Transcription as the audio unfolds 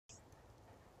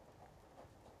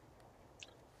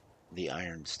The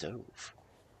Iron Stove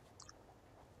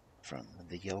from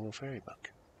the Yellow Fairy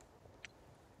Book.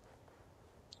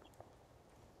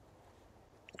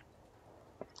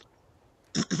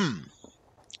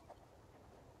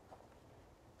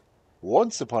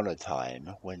 Once upon a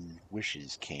time, when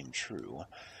wishes came true,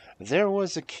 there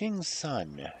was a king's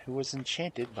son who was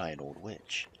enchanted by an old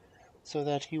witch, so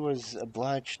that he was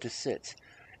obliged to sit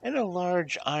in a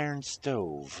large iron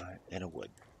stove in a wood.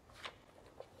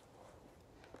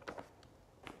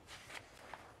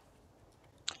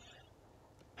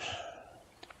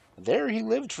 There he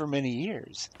lived for many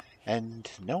years, and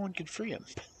no one could free him.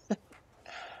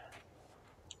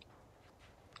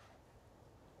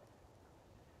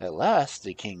 At last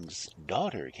the king's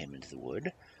daughter came into the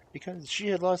wood, because she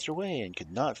had lost her way and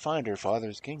could not find her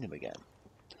father's kingdom again.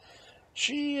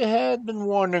 She had been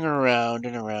wandering around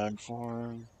and around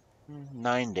for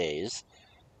 9 days,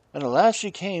 and at last she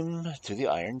came to the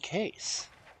iron case.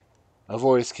 A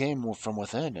voice came from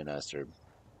within and asked her,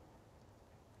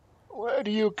 "Where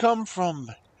do you come from?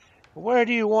 Where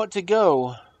do you want to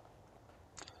go?"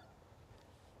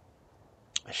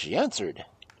 She answered,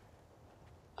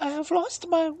 "I have lost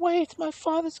my way to my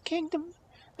father's kingdom,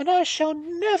 and I shall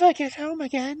never get home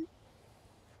again."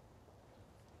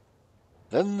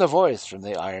 Then the voice from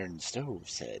the iron stove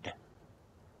said,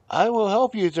 "I will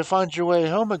help you to find your way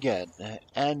home again,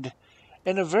 and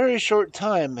in a very short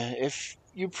time, if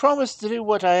you promise to do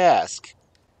what I ask.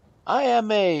 I am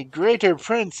a greater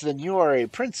prince than you are a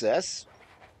princess,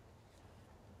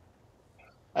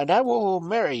 and I will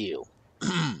marry you."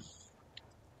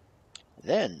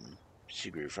 Then she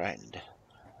grew frightened,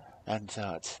 and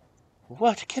thought,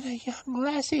 "What can a young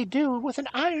lassie do with an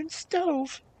iron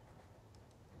stove?"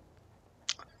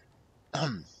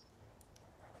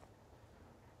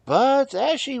 But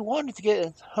as she wanted to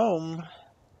get home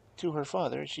to her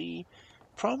father, she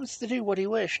promised to do what he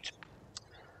wished.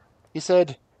 He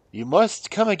said, "You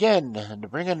must come again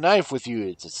and bring a knife with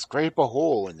you to scrape a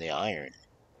hole in the iron."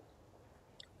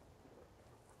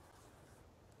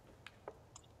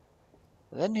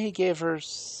 Then he gave her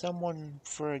someone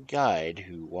for a guide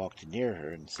who walked near her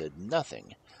and said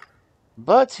nothing,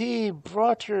 but he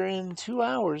brought her in 2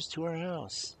 hours to her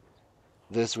house.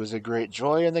 This was a great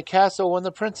joy in the castle when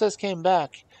the princess came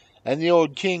back, and the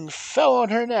old king fell on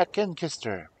her neck and kissed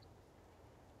her.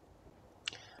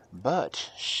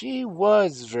 But she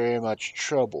was very much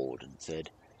troubled and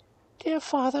said, "Dear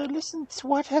father, listen to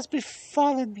what has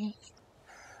befallen me.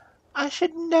 I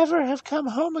should never have come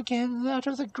home again out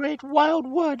of the great wild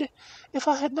wood if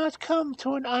I had not come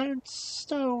to an iron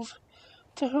stove,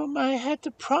 to whom I had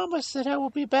to promise that I will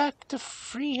be back to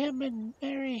free him and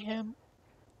marry him."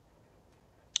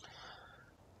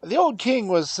 The old king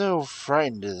was so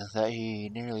frightened that he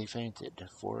nearly fainted,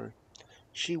 for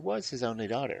she was his only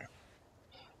daughter.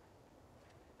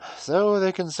 So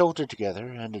they consulted together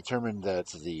and determined that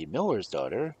the miller's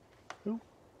daughter, who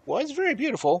was very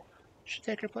beautiful, should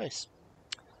take her place.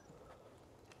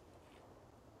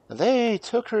 They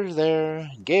took her there,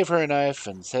 gave her a knife,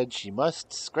 and said she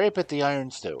must scrape at the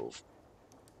iron stove.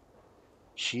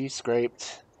 She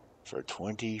scraped for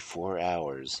 24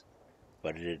 hours,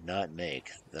 but it did not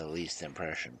make the least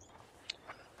impression.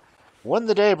 When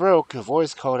the day broke, a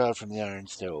voice called out from the iron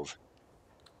stove,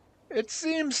 "It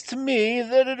seems to me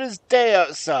that it is day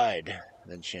outside."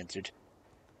 Then she answered,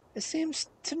 "It seems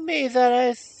to me that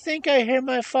I think I hear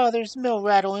my father's mill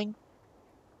rattling."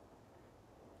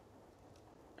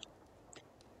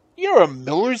 "You're a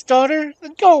miller's daughter?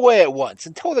 Then go away at once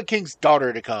and tell the king's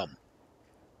daughter to come."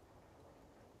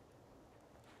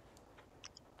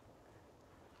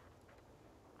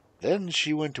 Then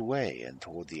she went away and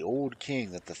told the old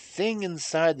king that the thing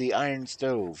inside the iron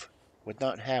stove would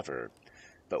not have her,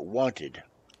 but wanted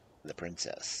the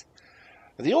princess.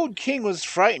 The old king was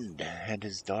frightened, and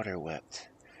his daughter wept.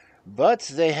 But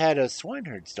they had a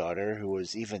swineherd's daughter who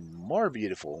was even more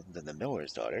beautiful than the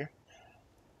miller's daughter,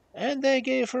 and they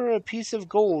gave her a piece of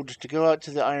gold to go out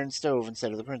to the iron stove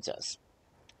instead of the princess.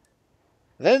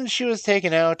 Then she was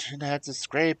taken out and had to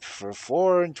scrape for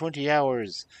 24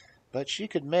 hours, but she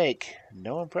could make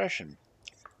no impression.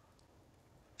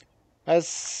 As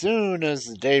soon as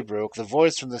the day broke, the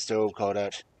voice from the stove called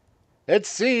out, "It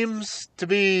seems to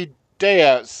be day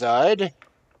outside."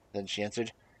 Then she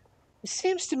answered, "It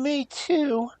seems to me,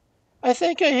 too. I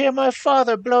think I hear my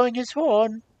father blowing his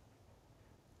horn."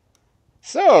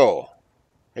 "So,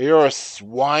 you're a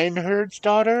swineherd's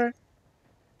daughter?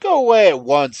 Go away at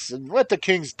once and let the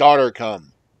king's daughter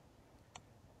come.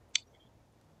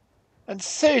 And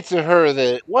say to her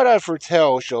that what I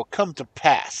foretell shall come to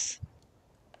pass.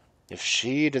 If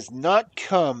she does not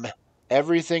come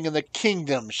everything in the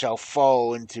kingdom shall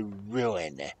fall into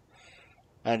ruin,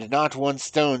 and not one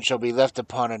stone shall be left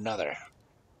upon another.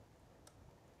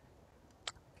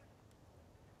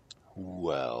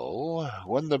 Well,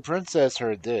 when the princess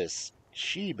heard this,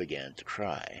 she began to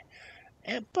cry.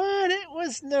 But it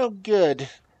was no good.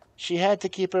 She had to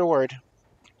keep her word.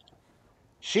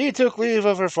 She took leave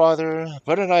of her father,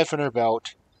 put a knife in her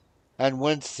belt, and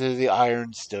went to the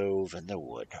iron stove in the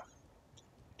wood.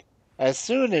 As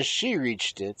soon as she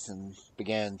reached it and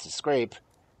began to scrape,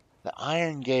 the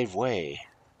iron gave way,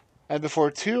 and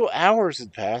before 2 hours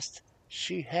had passed,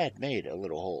 she had made a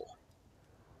little hole.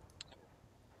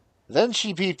 Then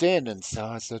she peeped in and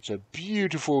saw such a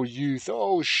beautiful youth,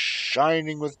 all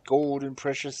shining with gold and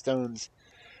precious stones,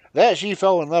 that she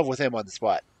fell in love with him on the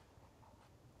spot.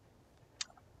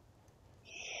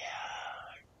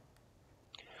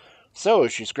 So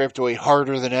she scraped away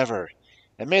harder than ever,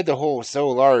 and made the hole so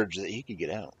large that he could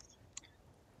get out.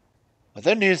 But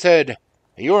then he said,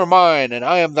 You are mine, and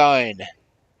I am thine.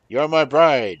 You are my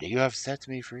bride, you have set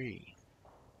me free.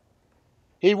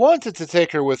 He wanted to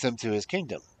take her with him to his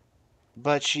kingdom,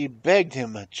 but she begged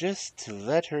him just to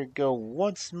let her go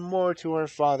once more to her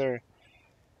father,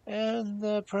 and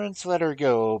the prince let her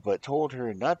go, but told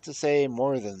her not to say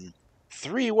more than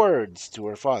 3 words to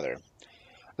her father,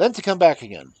 then to come back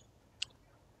again.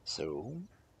 So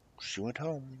she went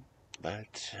home,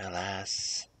 but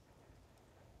alas,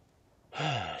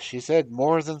 she said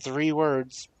more than 3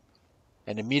 words,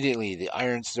 and immediately the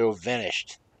iron stove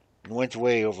vanished and went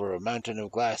away over a mountain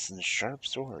of glass and sharp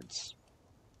swords.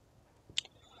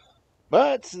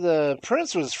 But the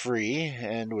prince was free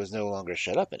and was no longer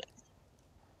shut up in it.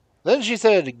 Then she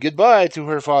said goodbye to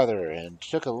her father and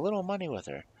took a little money with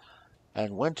her,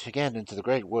 and went again into the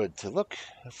great wood to look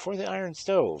for the iron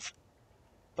stove,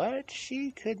 but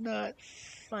she could not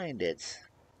find it.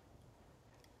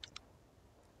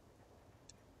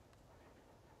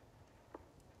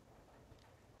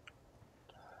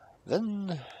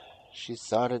 Then she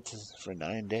sought it for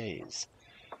 9 days.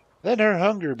 Then her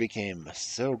hunger became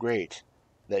so great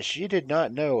that she did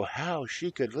not know how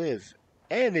she could live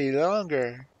any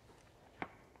longer.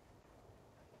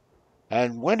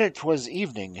 And when it was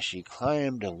evening, she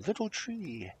climbed a little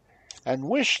tree and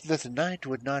wished that the night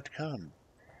would not come,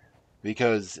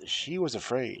 because she was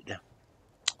afraid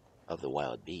of the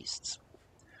wild beasts.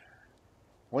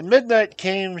 When midnight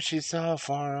came, she saw a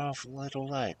far-off little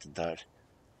light and thought,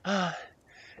 Ah,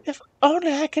 if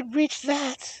only I could reach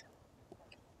that!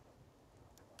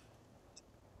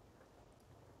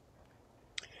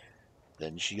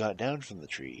 Then she got down from the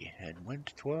tree and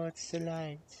went towards the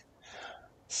light.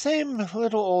 Same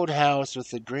little old house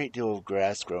with a great deal of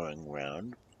grass growing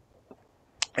round,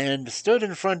 and stood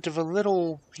in front of a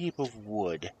little heap of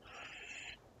wood.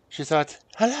 She thought,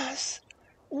 Alas,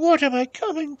 what am I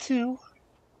coming to?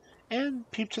 And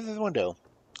peeped through the window.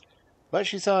 But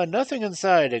she saw nothing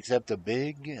inside except a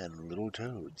big and little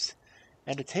toads,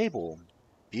 and a table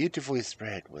beautifully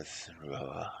spread with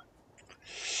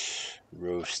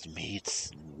roast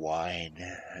meats and wine,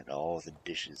 and all the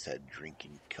dishes had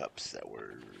drinking cups that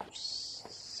were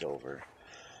silver.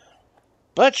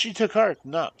 But she took heart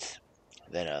not.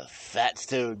 Then a fat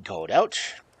toad called out,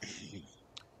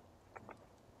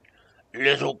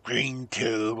 Little green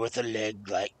toad with a leg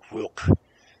like rook,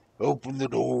 open the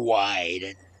door wide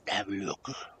and have a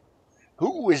look.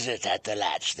 Who is it at the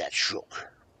latch that shook?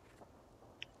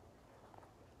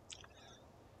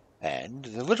 And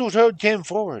the little toad came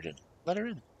forward and let her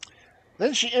in.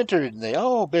 Then she entered, and they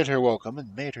all bid her welcome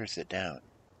and made her sit down.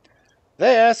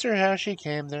 They asked her how she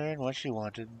came there and what she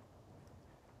wanted,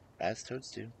 as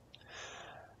toads do.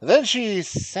 Then she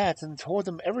sat and told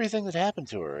them everything that happened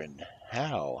to her, and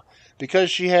how,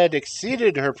 because she had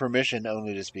exceeded her permission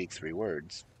only to speak 3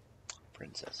 words,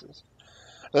 princesses,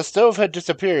 the stove had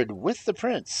disappeared with the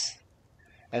prince,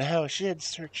 and how she had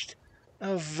searched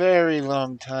a very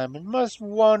long time and must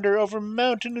wander over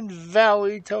mountain and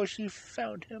valley till she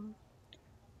found him.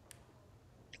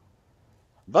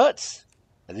 But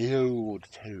the old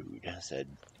toad said,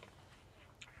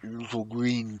 Little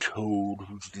green toad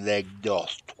whose leg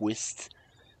doth twist,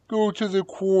 go to the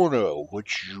corner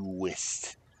which you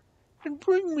wist, and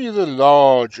bring me the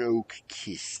large oak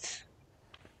kist.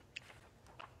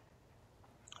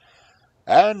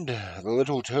 And the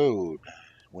little toad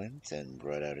went and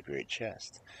brought out a great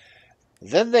chest.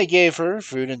 Then they gave her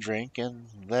food and drink, and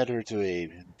led her to a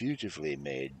beautifully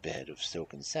made bed of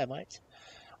silken samite,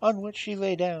 on which she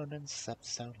lay down and slept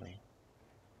soundly.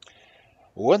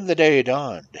 When the day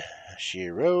dawned, she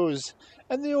arose,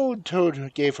 and the old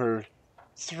toad gave her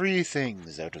 3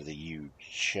 things out of the huge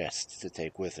chest to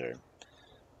take with her.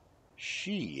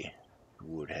 She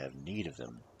would have need of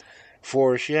them,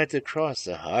 for she had to cross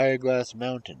a high glass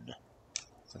mountain,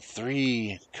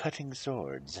 3 cutting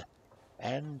swords,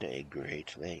 and a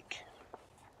great lake.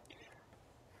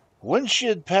 When she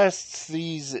had passed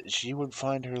these, she would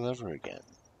find her lover again.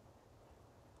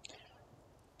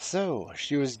 So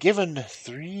she was given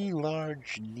 3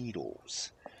 large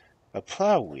needles, a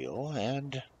plough wheel,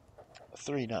 and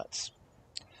 3 nuts,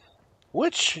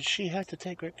 which she had to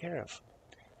take great care of.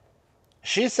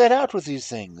 She set out with these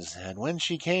things, and when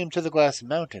she came to the glass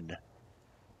mountain,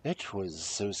 it was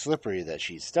so slippery that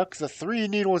she stuck the 3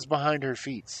 needles behind her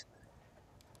feet,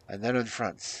 and then in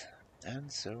front,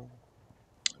 and so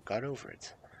got over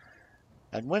it.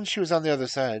 And when she was on the other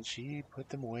side, she put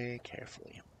them away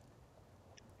carefully.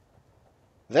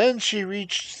 Then she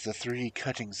reached the 3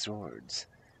 cutting swords,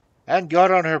 and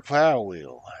got on her plough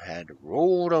wheel, and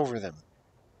rolled over them.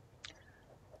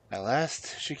 At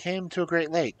last she came to a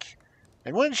great lake,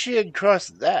 and when she had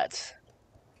crossed that,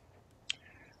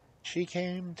 she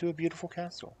came to a beautiful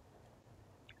castle.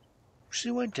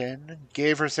 She went in and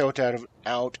gave herself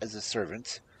out as a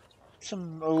servant,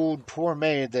 some old poor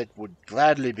maid that would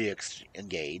gladly be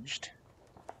engaged.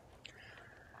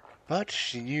 But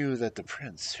she knew that the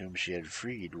prince whom she had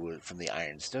freed from the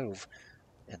iron stove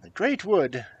in the great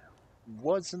wood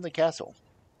was in the castle.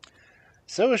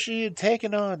 So she had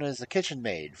taken on as a kitchen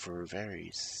maid for very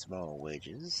small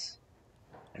wages.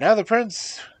 And now the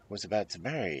prince was about to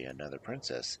marry another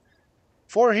princess,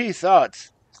 for he thought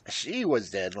she was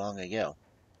dead long ago.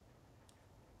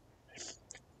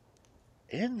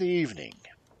 In the evening,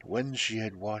 when she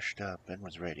had washed up and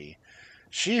was ready,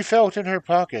 she felt in her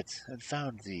pocket and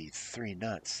found the 3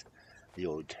 nuts the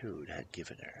old toad had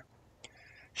given her.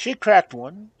 She cracked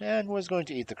one and was going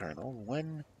to eat the kernel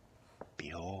when,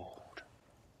 behold,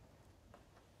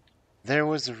 there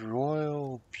was a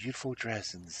royal, beautiful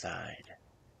dress inside.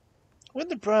 When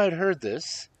the bride heard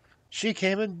this, she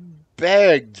came and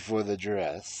begged for the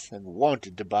dress and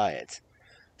wanted to buy it,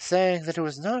 saying that it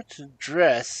was not a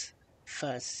dress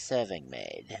for a serving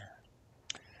maid.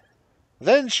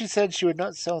 Then she said she would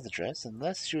not sell the dress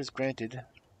unless she was granted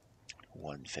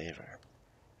one favor,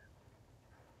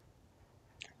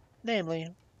 namely,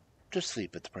 to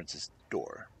sleep at the prince's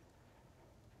door.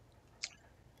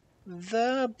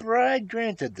 The bride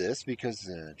granted this because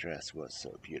the dress was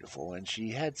so beautiful, and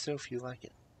she had so few like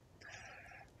it.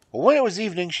 When it was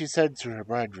evening, she said to her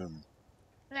bridegroom,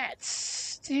 "That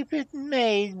stupid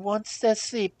maid wants to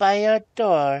sleep by your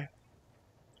door."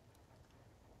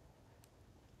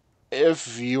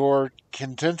 "If you're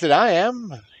contented, I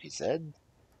am," he said.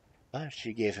 But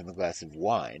she gave him a glass of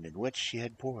wine in which she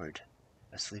had poured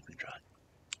a sleeping draught.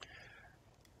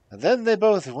 Then they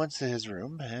both went to his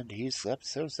room, and he slept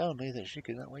so soundly that she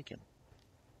could not wake him.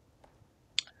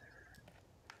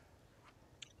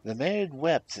 The maid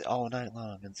wept all night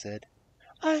long and said,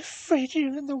 "I freed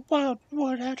you in the wild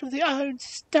wood out of the iron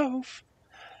stove.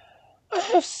 I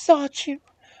have sought you.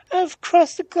 I have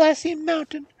crossed the glassy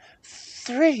mountain,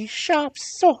 3 sharp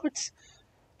swords,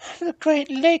 and the great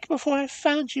lake before I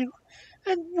found you.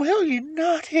 And will you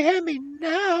not hear me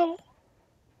now?"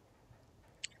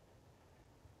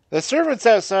 The servants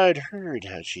outside heard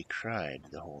how she cried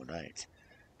the whole night,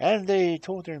 and they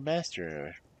told their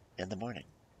master in the morning.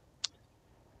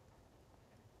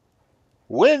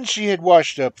 When she had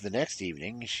washed up the next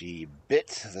evening, she bit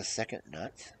the 2nd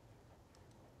nut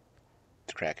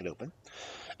to crack it open,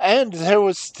 and there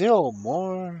was still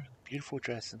more beautiful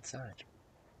dress inside.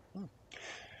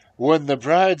 When the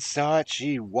bride saw it,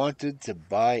 she wanted to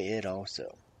buy it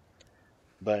also,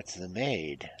 but the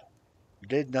maid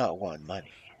did not want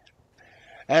money,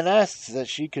 and asked that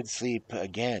she could sleep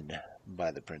again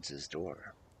by the prince's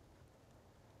door.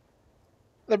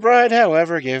 The bride,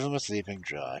 however, gave him a sleeping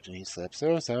draught, and he slept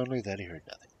so soundly that he heard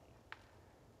nothing.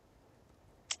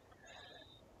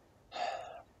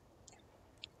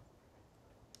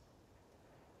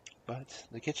 But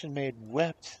the kitchen maid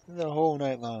wept the whole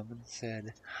night long and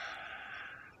said,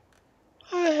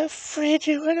 "I have freed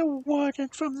you in a wood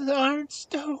and from the iron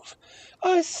stove.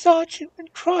 I sought you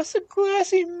and crossed a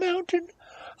glassy mountain,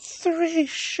 3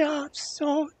 sharp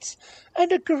swords,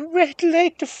 and a great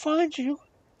lake to find you.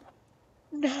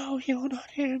 Now you will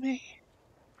not hear me."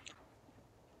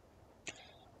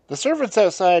 The servants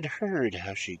outside heard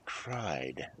how she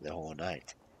cried the whole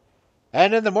night,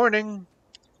 and in the morning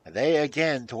they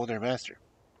again told their master.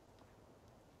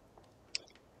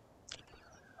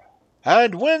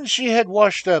 And when she had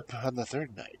washed up on the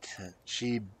 3rd night,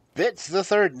 she bit the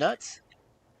 3rd nut,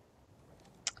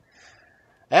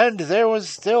 and there was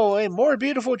still a more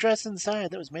beautiful dress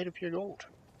inside that was made of pure gold.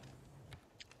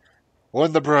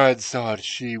 When the bride saw it,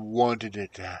 she wanted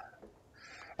it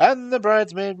and the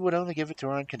bridesmaid would only give it to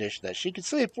her on condition that she could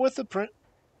sleep with the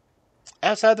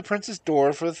outside the prince's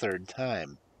door for the third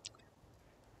time.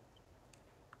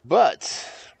 But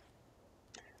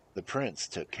the prince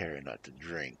took care not to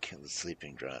drink the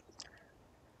sleeping draught.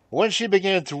 When she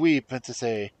began to weep and to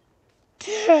say,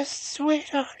 "Dearest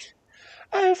sweetheart,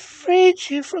 I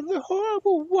freed you from the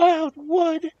horrible wild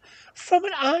wood, from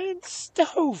an iron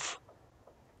stove,"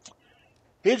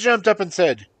 he jumped up and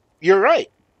said, "You're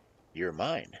right. You're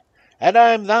mine, and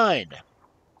I'm thine."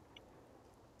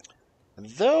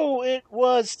 Though it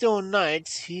was still night,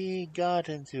 he got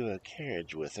into a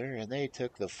carriage with her, and they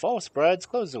took the false bride's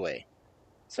clothes away,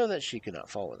 so that she could not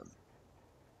follow them.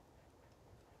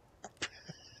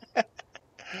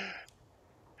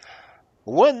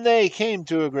 When they came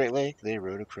to a great lake, they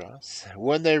rowed across.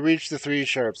 When they reached the three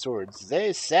sharp swords,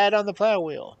 they sat on the plough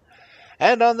wheel,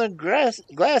 and on the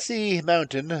glassy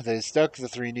mountain they stuck the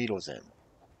three needles in.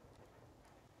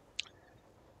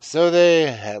 So they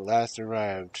at last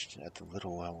arrived at the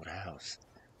little old house.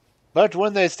 But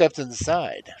when they stepped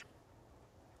inside,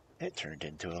 it turned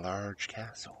into a large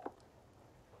castle.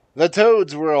 The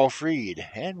toads were all freed,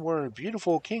 and were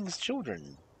beautiful king's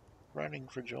children, running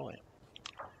for joy.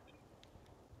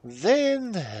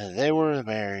 Then they were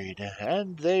married,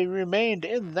 and they remained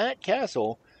in that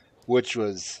castle, which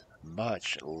was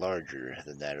much larger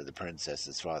than that of the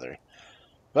princess's father.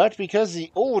 But because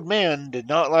the old man did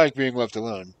not like being left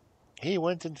alone, he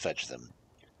went and fetched them.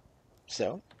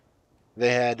 So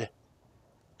they had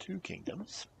 2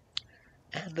 kingdoms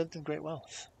and lived in great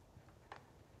wealth.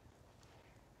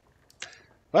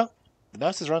 Well, the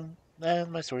mouse is run,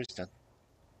 and my story's done.